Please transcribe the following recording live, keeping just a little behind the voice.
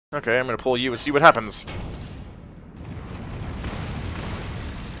Okay, I'm gonna pull you and see what happens.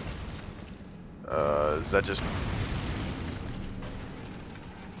 Is that just...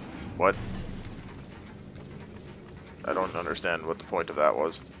 What? I don't understand what the point of that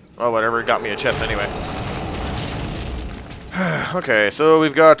was. Oh, whatever, it got me a chest anyway. Okay, so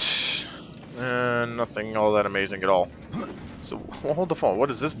we've got... nothing all that amazing at all. So, well, hold the phone. What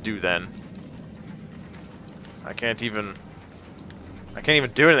does this do then? I can't even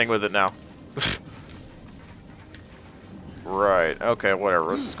do anything with it now. Right, okay, whatever.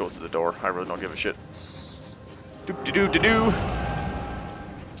 Let's just go to the door. I really don't give a shit. Doop-de-doo-de-doo!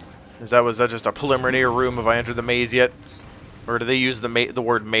 Was that just a preliminary room? Have I entered the maze yet? Or do they use the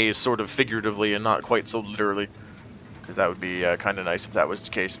word maze sort of figuratively and not quite so literally? Because that would be kind of nice if that was the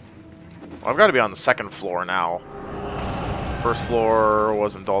case. Well, I've got to be on the second floor now. First floor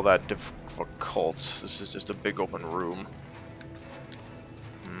wasn't all that difficult. This is just a big open room.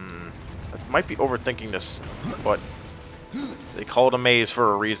 I might be overthinking this, but they call it a maze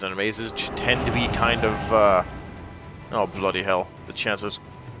for a reason. Mazes tend to be kind of, oh, bloody hell. The Chancellor's...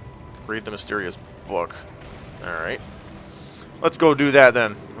 Read the mysterious book. Alright. Let's go do that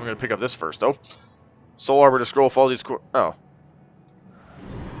then. I'm gonna pick up this first, though. Soul Arbiter scroll, follow these... Oh.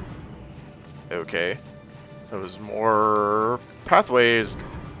 Okay. There was more... pathways.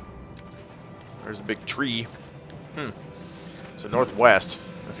 There's a big tree. So northwest.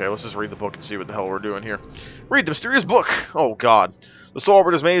 Okay, let's just read the book and see what the hell we're doing here. Read the mysterious book! Oh, God. The Soul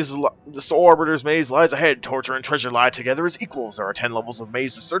Arbiter's Maze lies ahead. Torture and treasure lie together as equals. There are 10 levels of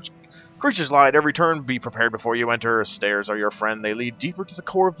maze to search. Creatures lie at every turn. Be prepared before you enter. Stairs are your friend. They lead deeper to the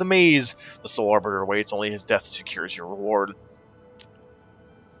core of the maze. The Soul Arbiter waits. Only his death secures your reward.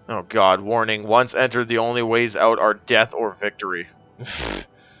 Oh, God. Warning. Once entered, the only ways out are death or victory.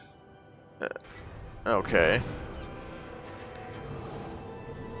 Okay.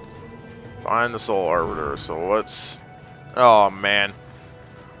 Find the Soul Arbiter. So let's... Oh, man.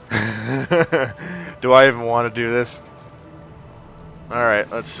 Do I even want to do this? Alright,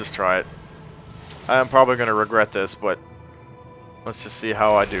 let's just try it. I'm probably going to regret this, but let's just see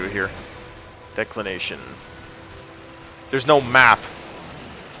how I do here. Declination. There's no map.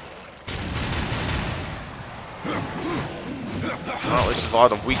 Well, there's just a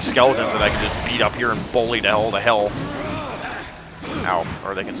lot of weak skeletons that I can just beat up here and bully to hell. Ow.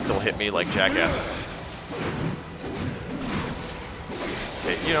 Or they can still hit me like jackasses.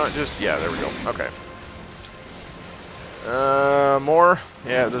 Okay, you know what, just, yeah, there we go. Okay. More?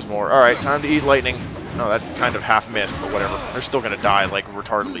 Yeah, there's more. Alright, time to eat lightning. No, that kind of half missed, but whatever. They're still gonna die, like,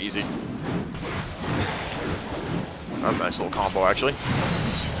 retardedly easy. That was a nice little combo, actually.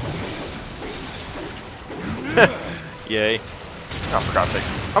 Yay. Oh, for God's sakes.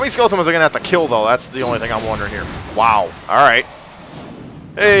 How many skeletons was I gonna have to kill, though? That's the only thing I'm wondering here. Wow. Alright.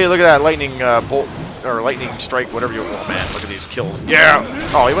 Hey, look at that lightning bolt, or lightning strike, whatever you want. Oh, man, look at these kills. Yeah!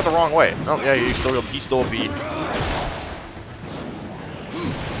 Oh, he went the wrong way. Oh, yeah, he's still a bee.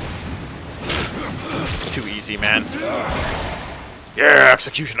 Too easy, man. Yeah,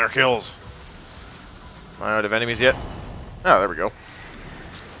 executioner kills. Am I out of enemies yet? Oh, there we go.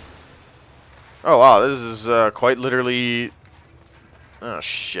 Oh, wow, this is quite literally... Oh,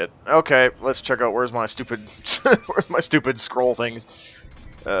 shit. Okay, let's check out where's my stupid... where's my stupid scroll things.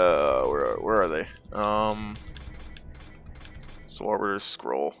 Where are they? Soul Arbiter's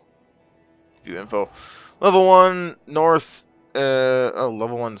scroll. View info. Level 1, north... oh,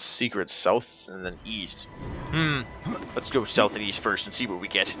 level 1 secret, south and then east. Let's go south and east first and see what we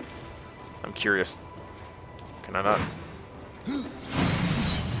get. I'm curious. Can I not?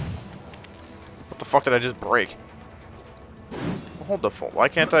 What the fuck did I just break? Well, hold the phone. Why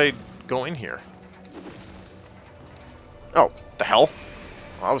can't I go in here? Oh, the hell?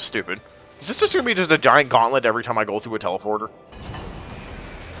 Well, that was stupid. Is this just gonna be just a giant gauntlet every time I go through a teleporter?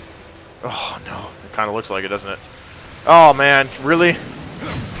 Oh no, it kind of looks like it, doesn't it? Oh man, really?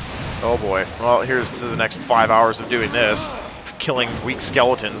 Oh boy. Well, here's to the next 5 hours of doing this. Killing weak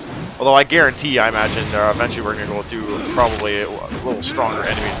skeletons. Although I guarantee, I imagine, eventually we're going to go through probably a little stronger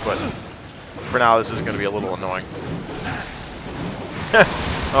enemies, but for now this is going to be a little annoying.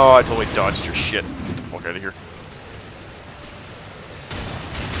 Oh, I totally dodged your shit. Get the fuck out of here.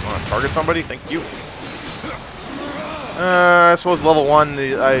 Want to target somebody? Thank you. I suppose level 1,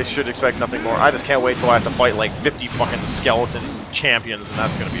 I should expect nothing more. I just can't wait till I have to fight like 50 fucking skeleton champions, and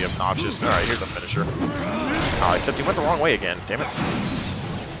that's going to be obnoxious. Alright, here's a finisher. Oh, except he went the wrong way again. Damn it.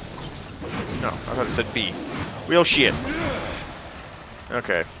 No, I thought it said B. Real shit.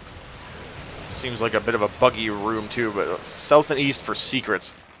 Okay. Seems like a bit of a buggy room too, but south and east for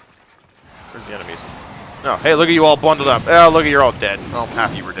secrets. Where's the enemies? No, hey, look at you all bundled up. Oh, look at you're all dead. Well,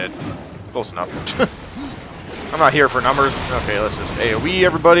 half you were dead. Close enough. I'm not here for numbers. Okay, let's just AoE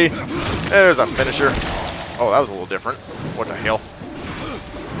everybody. There's a finisher. Oh, that was a little different. What the hell?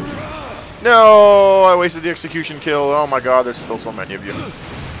 No, I wasted the execution kill. Oh my god, there's still so many of you.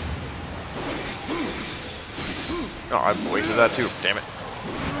 Oh, I wasted that too. Damn it.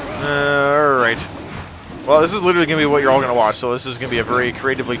 Alright. Well, this is literally going to be what you're all going to watch, so this is going to be a very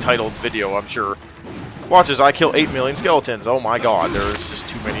creatively titled video, I'm sure. Watch as I kill 8 million skeletons. Oh my god, there's just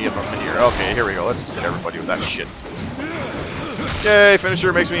too many of them in here. Okay, here we go. Let's just hit everybody with that shit. Yay,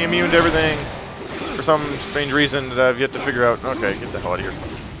 finisher makes me immune to everything. For some strange reason that I've yet to figure out. Okay, get the hell out of here.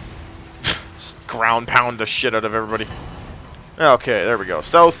 Just ground pound the shit out of everybody. Okay, there we go.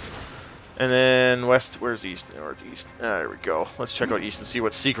 South. And then west. Where's east? Northeast. There we go. Let's check out east and see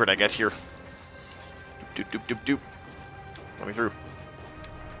what secret I get here. Doop, doop, doop, doop. Let me through.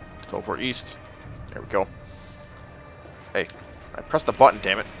 Teleport east. There we go. Hey, I pressed the button,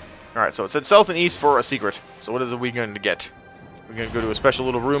 damn it. Alright, so it said south and east for a secret. So what is we going to get? We're going to go to a special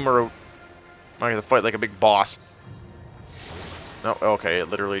little room, or am I going to fight like a big boss? No, okay, it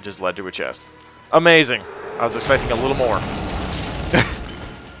literally just led to a chest. Amazing! I was expecting a little more.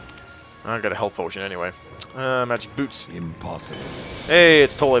 I got a health potion anyway. Magic boots. Impossible. Hey,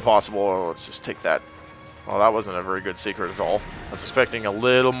 it's totally possible. Let's just take that. Well, that wasn't a very good secret at all. I was expecting a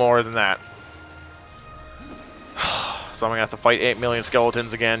little more than that. So I'm going to have to fight 8 million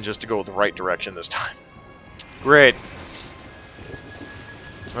skeletons again just to go the right direction this time. Great.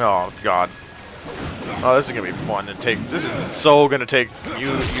 Oh, God. Oh, this is going to be fun and take... This is so going to take... You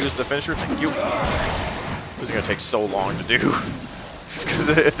use the finisher? Thank you. This is going to take so long to do.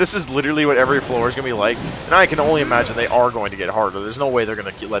 Because if this is literally what every floor is going to be like, and I can only imagine they are going to get harder. There's no way they're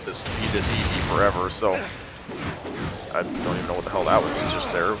going to let this be this easy forever, so... I don't even know what the hell that was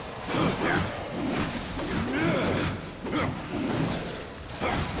just there.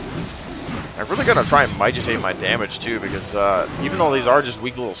 I really gotta try and migitate my damage too, because even though these are just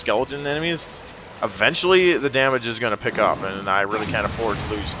weak little skeleton enemies, eventually the damage is gonna pick up, and I really can't afford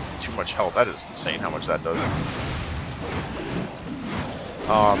to lose too much health. That is insane how much that does.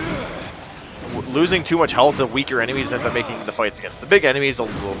 Losing too much health to weaker enemies ends up making the fights against the big enemies a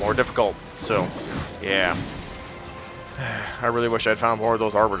little more difficult. So, yeah. I really wish I'd found more of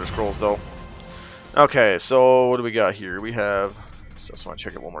those Arbiter scrolls though. Okay, so what do we got here? We have... So I just want to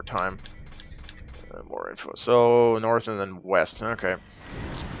check it one more time. More info. So, north and then west. Okay.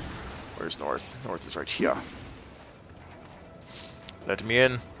 Where's north? North is right here. Let me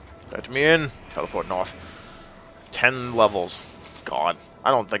in. Let me in. Teleport north. 10 levels. God.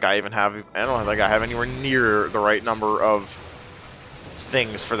 I don't think I even have... I don't think I have anywhere near the right number of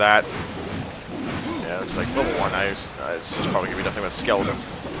things for that. Yeah, looks like level 1. It's just probably going to be nothing but skeletons.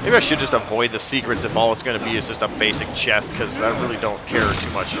 Maybe I should just avoid the secrets if all it's going to be is just a basic chest, because I really don't care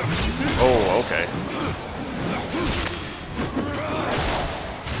too much. Oh, okay.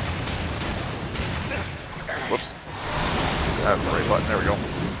 Whoops. That's the right button. There we go.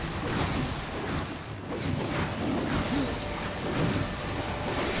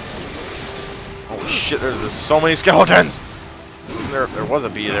 Holy shit, there's so many skeletons! There was a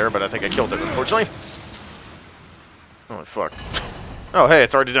bee there, but I think I killed it, unfortunately. Holy fuck. Oh, hey,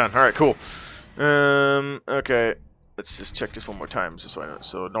 it's already done. Alright, cool. Okay. Let's just check this one more time, just so I know.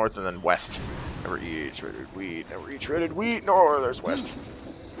 So, north and then west. Never eat shredded wheat. Never eat shredded wheat. No, there's west.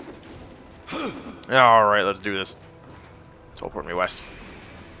 Alright, let's do this. Teleport me west.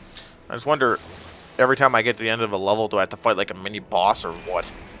 I just wonder, every time I get to the end of a level, do I have to fight like a mini boss or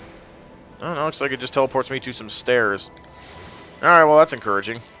what? I don't know, looks like it just teleports me to some stairs. Alright, well, that's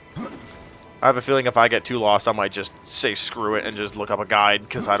encouraging. I have a feeling if I get too lost, I might just say screw it and just look up a guide,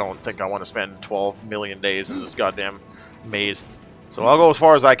 because I don't think I want to spend 12 million days in this goddamn maze. So I'll go as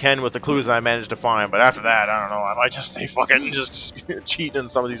far as I can with the clues that I managed to find, but after that, I don't know, I might just stay fucking just cheat in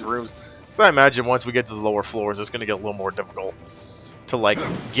some of these rooms. So I imagine once we get to the lower floors, it's going to get a little more difficult to, like,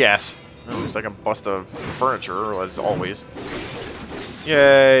 guess. At least I can bust the furniture, as always.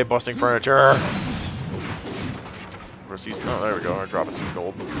 Yay, busting furniture! Oh, there we go, I'm dropping some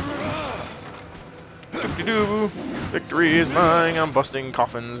gold. Doo-doo-doo. Victory is mine. I'm busting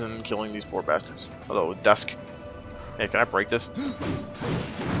coffins and killing these poor bastards. Hello, Dusk. Hey, can I break this?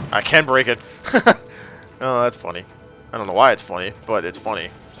 I can break it. Oh, that's funny. I don't know why it's funny, but it's funny.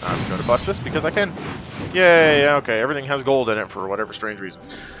 I'm going to bust this because I can. Yay, okay, everything has gold in it for whatever strange reason.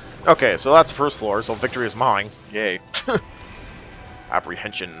 Okay, so that's the first floor, so victory is mine. Yay.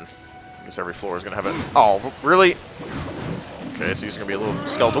 Apprehension. I guess every floor is going to have it. Oh, really? Okay, so these are going to be little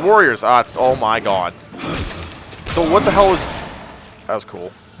skeletal warriors. Ah, oh my god. So what the hell is... That was cool.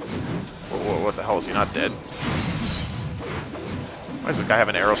 Whoa, whoa. what the hell, is he not dead? Why does this guy have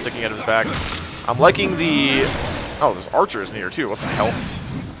an arrow sticking out of his back? I'm liking the... Oh, there's archers in here too, what the hell?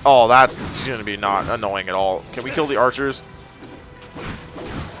 Oh, that's gonna be not annoying at all. Can we kill the archers?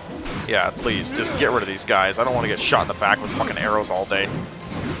 Yeah, please, just get rid of these guys. I don't want to get shot in the back with fucking arrows all day.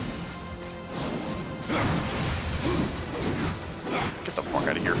 Get the fuck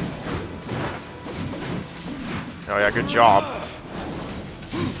out of here. Oh yeah, good job.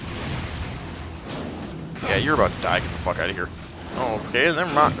 Yeah, you're about to die. Get the fuck out of here. Oh, okay, they're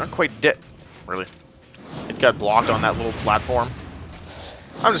not quite dead. Really. It got blocked on that little platform.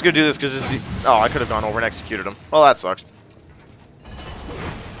 I'm just gonna do this because this is the... Oh, I could have gone over and executed him. Well, that sucks.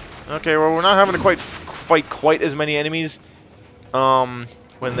 Okay, well, we're not having to fight quite as many enemies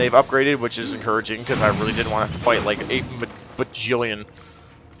when they've upgraded, which is encouraging because I really didn't want to have to fight like 8 bajillion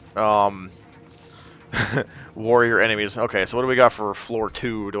warrior enemies. Okay, so what do we got for floor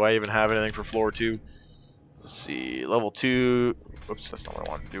 2? Do I even have anything for floor 2? Let's see, level 2. Oops, that's not what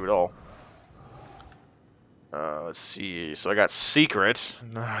I want to do at all. Let's see. So I got secret.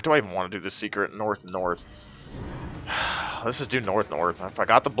 Do I even want to do the secret? North. Let's just do north. If I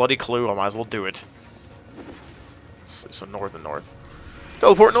got the bloody clue, I might as well do it. So north.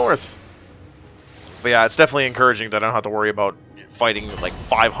 Teleport north. But yeah, it's definitely encouraging that I don't have to worry about fighting like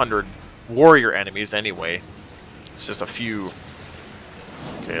 500 warrior enemies anyway. It's just a few.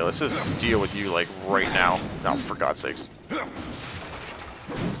 Okay, let's just deal with you like right now. No, for God's sakes.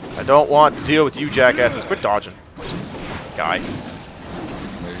 I don't want to deal with you jackasses. Quit dodging. Guy.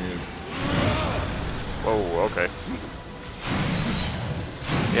 Whoa, okay.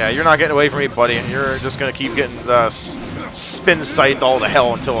 Yeah, you're not getting away from me, buddy. You're just gonna keep getting spin scythed all to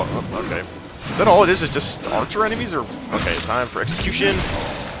hell until... okay. Is that all it is? Is just archer enemies? Or... Okay, time for execution.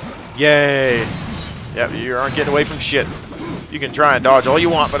 Yay. Yep, you aren't getting away from shit. You can try and dodge all you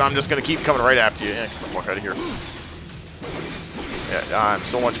want, but I'm just gonna keep coming right after you. Yeah, get the fuck out of here. Yeah, I'm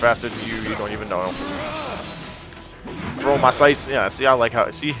so much faster than you, you don't even know. Throw my sights. Yeah, see, I like how...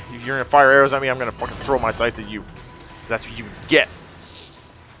 See, if you're gonna fire arrows at me, I'm gonna fucking throw my sights at you. That's what you get.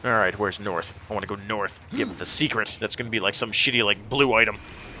 Alright, where's north? I want to go north. Get the secret. That's gonna be like some shitty, like, blue item.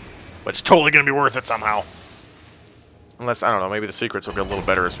 But it's totally gonna be worth it somehow. Unless, I don't know, maybe the secrets will get a little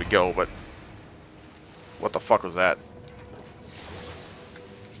better as we go, but... What the fuck was that?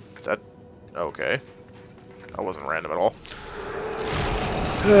 Is that... Okay. That wasn't random at all.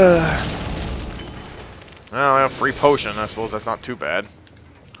 Well, a free potion, I suppose that's not too bad.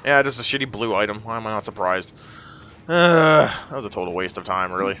 Yeah, just a shitty blue item. Why am I not surprised? That was a total waste of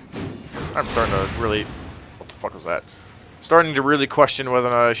time, really. I'm starting to really... What the fuck was that? Starting to really question whether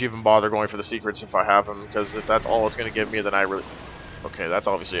or not I should even bother going for the secrets if I have them, because if that's all it's going to give me, then I really... Okay, that's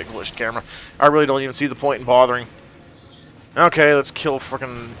obviously a glitched camera. I really don't even see the point in bothering. Okay, let's kill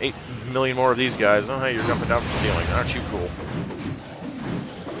frickin' 8 million more of these guys. Oh, hey, you're jumping down from the ceiling. Aren't you cool?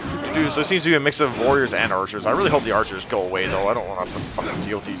 Dude, so it seems to be a mix of warriors and archers. I really hope the archers go away, though. I don't want to have to fucking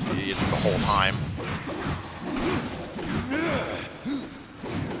deal with these idiots the whole time.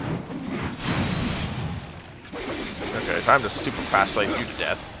 Okay, time to super fast sight you to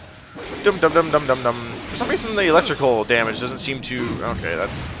death. Dum. For some reason, the electrical damage doesn't seem to... Okay,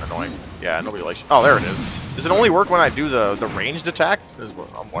 that's annoying. Yeah, nobody likes... Oh, there it is. Does it only work when I do the ranged attack? This is what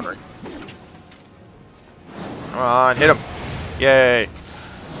I'm wondering. Come on, hit him. Yay.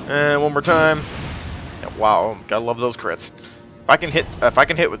 And one more time. Yeah, wow, gotta love those crits. If I can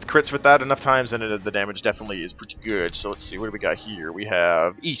hit with crits with that enough times, then the damage definitely is pretty good. So let's see, what do we got here? We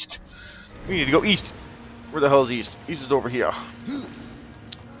have east. We need to go east. Where the hell is east? East is over here.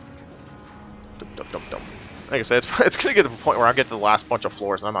 Dum. Like I said, it's gonna get to the point where I get to the last bunch of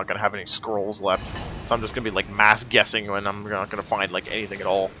floors and I'm not gonna have any scrolls left. So I'm just gonna be like mass guessing when I'm not gonna find like anything at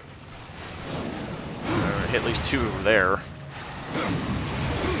all. Hit at least 2 over there.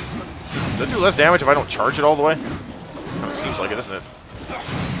 Does that do less damage if I don't charge it all the way? Oh, it seems like it, doesn't it?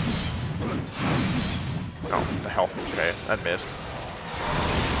 Oh, what the hell? Okay, that missed.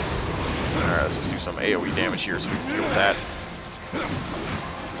 Alright, let's just do some AoE damage here so we can deal with that.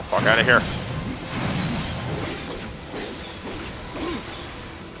 Get the fuck out of here.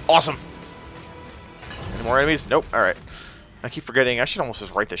 Awesome! Any more enemies? Nope. Alright. I keep forgetting. I should almost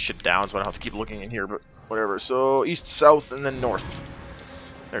just write this shit down so I don't have to keep looking in here, but whatever. So, east, south, and then north.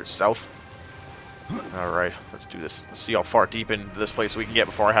 There's south. Alright, let's do this. Let's see how far deep into this place we can get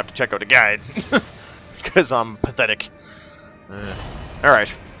before I have to check out a guide. Because I'm pathetic.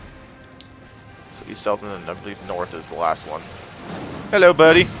 Alright. So east, south, and then I believe north is the last one. Hello,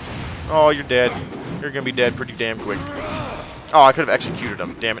 buddy. Oh, you're dead. You're gonna be dead pretty damn quick. Oh, I could have executed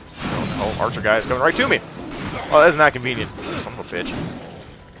him. Damn it. Oh, no, archer guy is coming right to me. Well, isn't that convenient? Son of a bitch.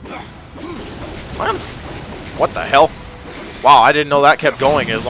 What the hell? Wow, I didn't know that kept going as